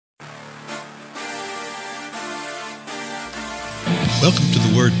Welcome to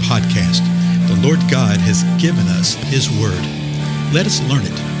the Word Podcast. The Lord God has given us His Word. Let us learn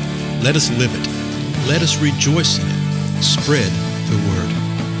it. Let us live it. Let us rejoice in it. Spread the Word.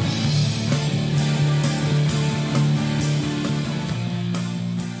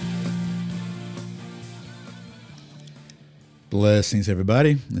 Blessings,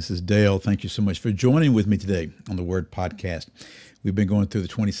 everybody. This is Dale. Thank you so much for joining with me today on the Word Podcast. We've been going through the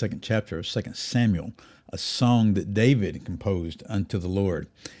 22nd chapter of 2 Samuel, a song that David composed unto the Lord,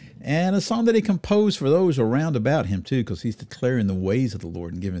 and a song that he composed for those around about him too, because he's declaring the ways of the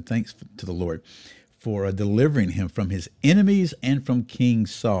Lord and giving thanks to the Lord for delivering him from his enemies and from King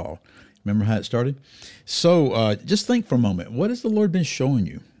Saul. Remember how it started? So just think for a moment. What has the Lord been showing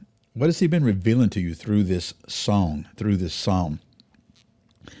you? What has he been revealing to you through this song, through this psalm?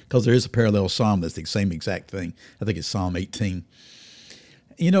 Because there is a parallel psalm that's the same exact thing. I think it's Psalm 18.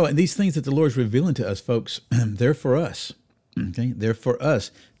 You know, and these things that the Lord's revealing to us, folks, they're for us. Okay, they're for us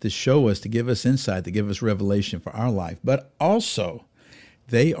to show us, to give us insight, to give us revelation for our life. But also,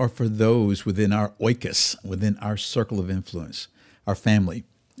 they are for those within our oikos, within our circle of influence, our family,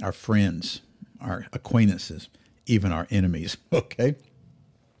 our friends, our acquaintances, even our enemies. Okay,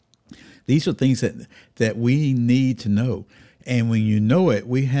 these are things that we need to know. And when you know it,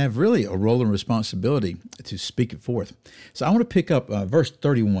 we have really a role and responsibility to speak it forth. So I want to pick up verse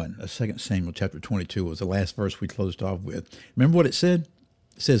 31 of 2 Samuel chapter 22 was the last verse we closed off with. Remember what it said?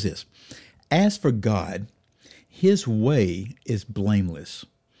 It says this: As for God, his way is blameless.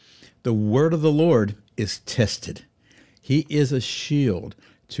 The word of the Lord is tested. He is a shield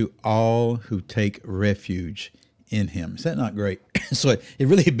to all who take refuge in him. Is that not great? So it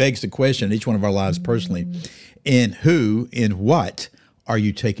really begs the question in each one of our lives personally, in what are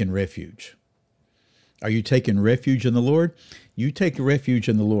you taking refuge? Are you taking refuge in the Lord? You take refuge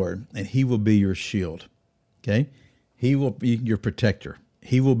in the Lord, and he will be your shield. Okay? He will be your protector.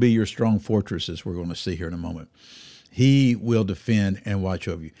 He will be your strong fortress, as we're going to see here in a moment. He will defend and watch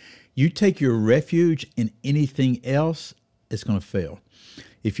over you. You take your refuge in anything else, it's going to fail.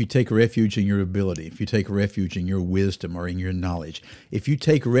 If you take refuge in your ability, if you take refuge in your wisdom or in your knowledge, if you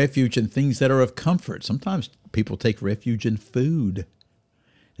take refuge in things that are of comfort, sometimes people take refuge in food.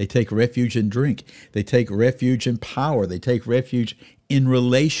 They take refuge in drink. They take refuge in power. They take refuge in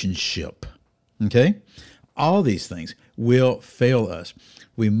relationship. Okay? All these things will fail us.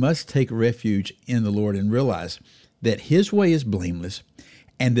 We must take refuge in the Lord and realize that his way is blameless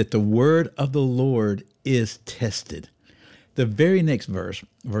and that the word of the Lord is tested. The very next verse,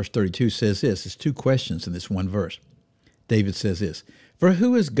 verse 32, says this. There's two questions in this one verse. David says this: For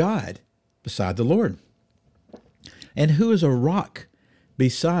who is God beside the Lord? And who is a rock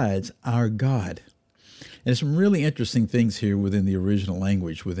besides our God? And there's some really interesting things here within the original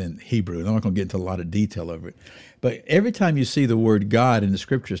language, within Hebrew. And I'm not going to get into a lot of detail over it. But every time you see the word God in the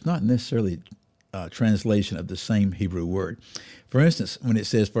scripture, it's not necessarily a translation of the same Hebrew word. For instance, when it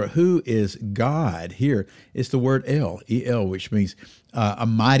says, for who is God, here, it's the word El, E-L, which means a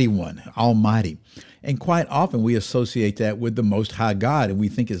mighty one, almighty. And quite often we associate that with the Most High God, and we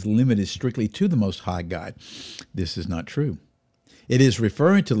think is limited strictly to the Most High God. This is not true. It is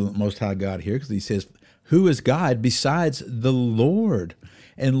referring to the Most High God here because he says, who is God besides the Lord?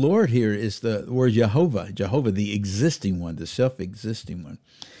 And Lord here is the word Jehovah, the existing one, the self-existing one.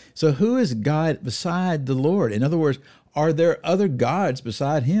 So who is God beside the Lord? In other words, are there other gods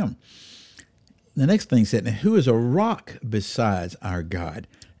beside him? The next thing said, who is a rock besides our God?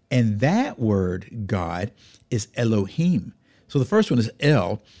 And that word God is Elohim. So the first one is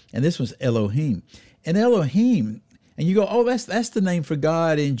El, and this one's Elohim. And Elohim, and you go, oh, that's the name for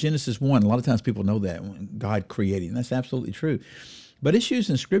God in Genesis 1. A lot of times people know that, when God created, and that's absolutely true. But it's used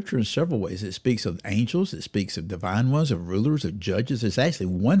in Scripture in several ways. It speaks of angels. It speaks of divine ones, of rulers, of judges. There's actually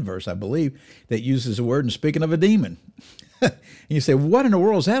one verse, I believe, that uses the word and speaking of a demon. And you say, what in the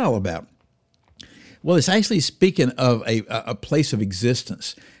world is that all about? Well, it's actually speaking of a place of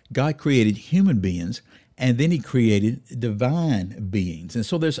existence. God created human beings, and then he created divine beings. And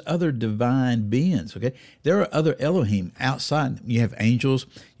so there's other divine beings, okay? There are other Elohim outside. You have angels,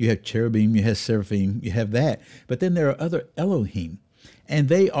 you have cherubim, you have seraphim, you have that. But then there are other Elohim. And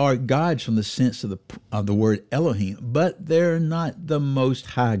they are gods from the sense of the word Elohim, but they're not the Most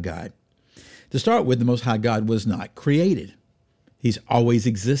High God. To start with, the Most High God was not created. He's always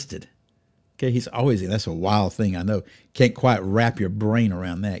existed. Okay, he's always, that's a wild thing, I know. Can't quite wrap your brain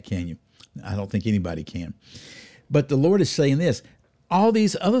around that, can you? I don't think anybody can. But the Lord is saying this, all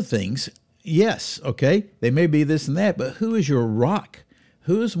these other things, yes, okay, they may be this and that, but who is your rock?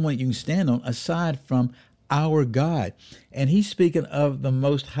 Who is one you can stand on aside from our God? And he's speaking of the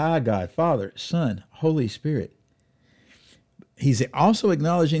Most High God, Father, Son, Holy Spirit. he's also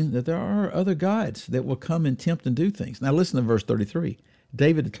acknowledging that there are other gods that will come and tempt and do things. Now listen to verse 33.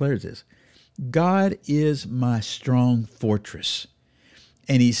 David declares this: God is my strong fortress,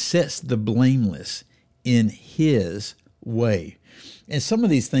 and he sets the blameless in his way. And some of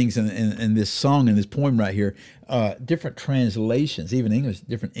these things in this song and this poem right here, different translations, even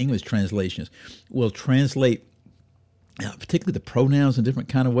different English translations, will translate particularly the pronouns in different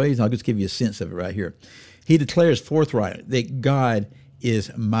kind of ways. I'll just give you a sense of it right here. He declares forthright that God is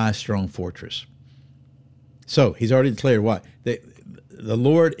my strong fortress. So he's already declared what? That the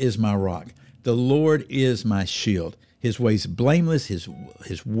Lord is my rock. The Lord is my shield. His ways blameless.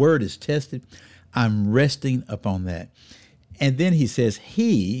 His word is tested. I'm resting upon that. And then he says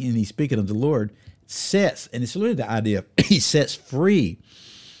he, and he's speaking of the Lord, sets, and it's really the idea of he sets free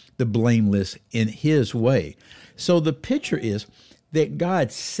the blameless in his way. So the picture is that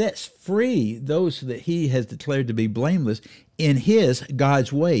God sets free those that he has declared to be blameless in his,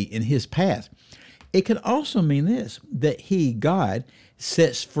 God's way, in his path. It could also mean this, that he, God,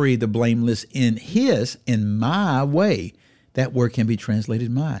 sets free the blameless in my way. That word can be translated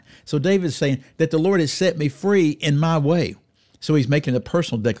my. So David's saying that the Lord has set me free in my way. So he's making a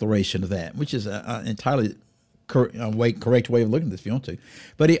personal declaration of that, which is an entirely correct way of looking at this if you want to.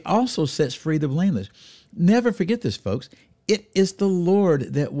 But he also sets free the blameless. Never forget this, folks. It is the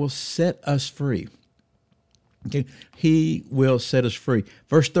Lord that will set us free. Okay, he will set us free.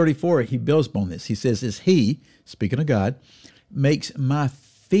 Verse 34, he builds upon this. He says, "Is he," speaking of God, "makes my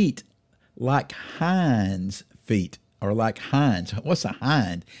feet like hinds' feet," or like hinds. What's a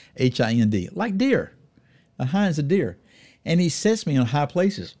hind? Hind. Like deer. A hind's a deer. And he sets me on high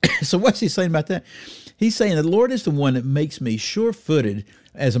places. So what's he saying about that? He's saying the Lord is the one that makes me sure-footed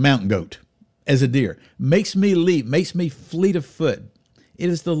as a mountain goat, as a deer, makes me leap, makes me fleet of foot. It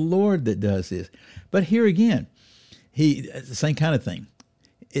is the Lord that does this. But here again, it's the same kind of thing.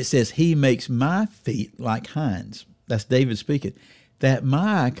 It says, he makes my feet like hinds. That's David speaking. That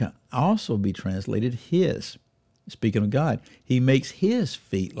my can also be translated his. Speaking of God, he makes his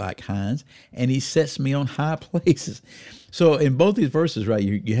feet like hinds, and he sets me on high places. So in both these verses, right,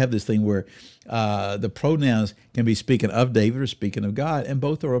 you have this thing where the pronouns can be speaking of David or speaking of God, and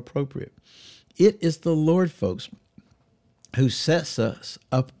both are appropriate. It is the Lord, folks, who sets us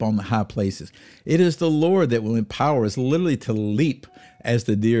up on the high places. It is the Lord that will empower us literally to leap as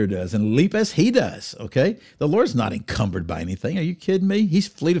the deer does and leap as he does, okay? The Lord's not encumbered by anything. Are you kidding me? He's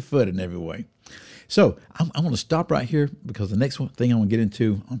fleet of foot in every way. So I'm going to stop right here because the next thing I want to get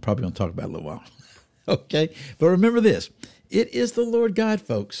into, I'm probably going to talk about in a little while. Okay? But remember this. It is the Lord God,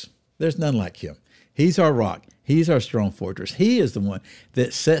 folks. There's none like him. He's our rock. He's our strong fortress. He is the one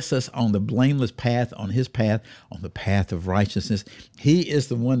that sets us on the blameless path, on his path, on the path of righteousness. He is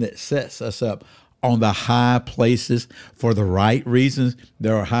the one that sets us up on the high places for the right reasons.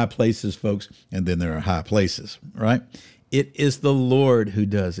 There are high places, folks, and then there are high places, right? It is the Lord who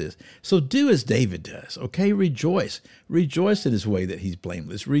does this. So do as David does, okay? Rejoice. Rejoice in his way that he's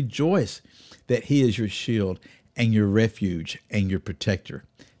blameless. Rejoice that he is your shield and your refuge and your protector.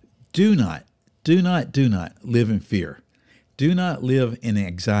 Do not live in fear. Do not live in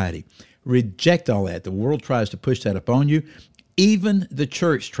anxiety. Reject all that. The world tries to push that upon you. Even the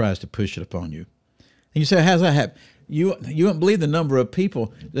church tries to push it upon you. And you say, how's that happen? You wouldn't believe the number of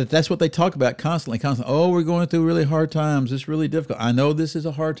people that's what they talk about constantly. Oh, we're going through really hard times. It's really difficult. I know this is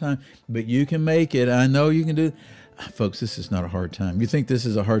a hard time, but you can make it. I know you can do it. Folks, this is not a hard time. You think this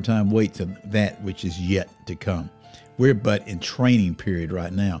is a hard time? Wait till that which is yet to come. We're but in training period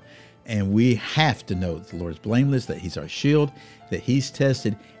right now. And we have to know that the Lord is blameless, that he's our shield, that he's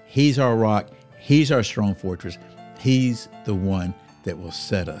tested, he's our rock, he's our strong fortress. He's the one that will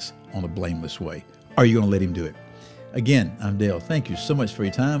set us on a blameless way. Are you going to let him do it? Again, I'm Dale. Thank you so much for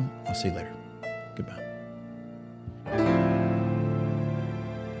your time. I'll see you later. Goodbye.